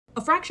A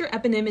fracture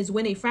eponym is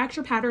when a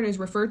fracture pattern is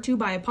referred to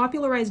by a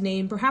popularized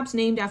name, perhaps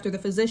named after the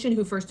physician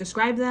who first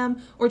described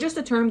them, or just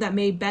a term that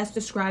may best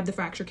describe the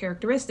fracture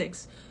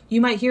characteristics.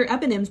 You might hear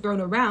eponyms thrown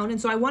around,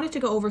 and so I wanted to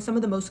go over some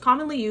of the most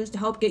commonly used to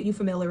help get you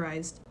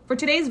familiarized. For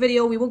today's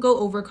video, we will go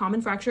over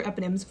common fracture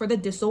eponyms for the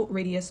distal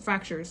radius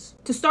fractures.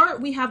 To start,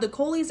 we have the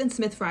Colles and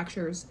Smith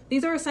fractures.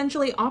 These are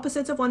essentially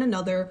opposites of one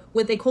another,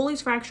 with a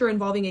Colles fracture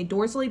involving a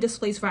dorsally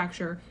displaced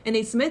fracture and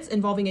a Smith's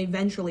involving a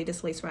ventrally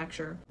displaced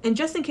fracture. And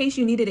just in case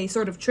you needed a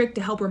sort of trick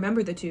to help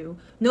remember the two,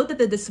 note that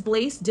the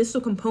displaced distal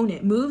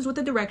component moves with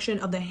the direction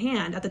of the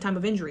hand at the time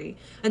of injury,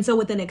 and so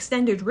with an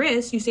extended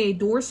wrist, you say a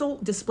dorsal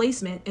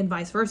displacement and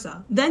vice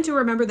versa. Then to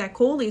remember that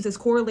Colles is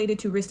correlated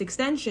to wrist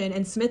extension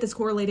and Smith is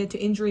correlated to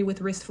injury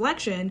with wrist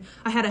flexion,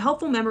 I had a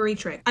helpful memory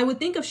trick. I would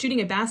think of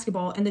shooting a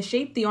basketball and the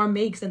shape the arm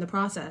makes in the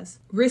process.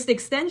 Wrist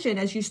extension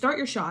as you start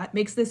your shot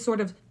makes this sort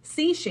of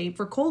C shape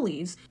for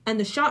Colles, and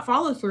the shot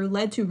follow through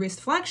led to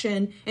wrist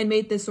flexion and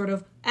made this sort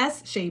of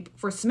S shape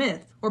for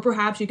Smith. Or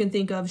perhaps you can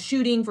think of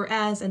shooting for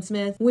S and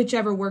Smith,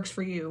 whichever works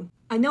for you.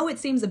 I know it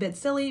seems a bit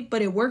silly,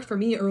 but it worked for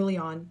me early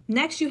on.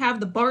 Next, you have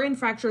the Barton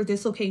fracture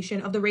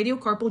dislocation of the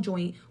radiocarpal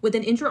joint with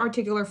an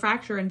intra-articular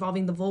fracture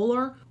involving the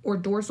volar or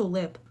dorsal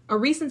lip. A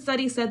recent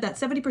study said that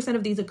 70%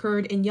 of these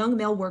occurred in young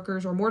male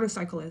workers or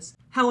motorcyclists.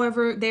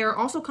 However, they are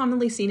also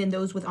commonly seen in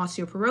those with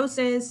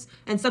osteoporosis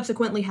and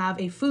subsequently have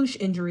a fouche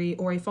injury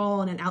or a fall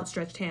on an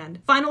outstretched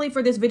hand. Finally,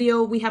 for this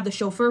video, we have the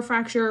Chauffeur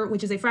fracture,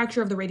 which is a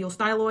fracture of the radial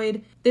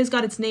styloid. This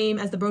got its name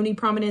as the bony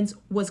prominence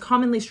was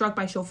commonly struck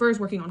by chauffeurs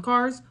working on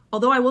cars.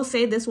 Although I will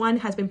say this one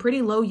has been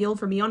pretty low yield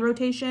for me on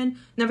rotation,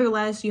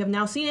 nevertheless, you have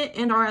now seen it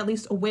and are at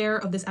least aware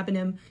of this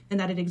eponym and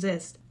that it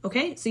exists.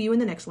 Okay, see you in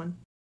the next one.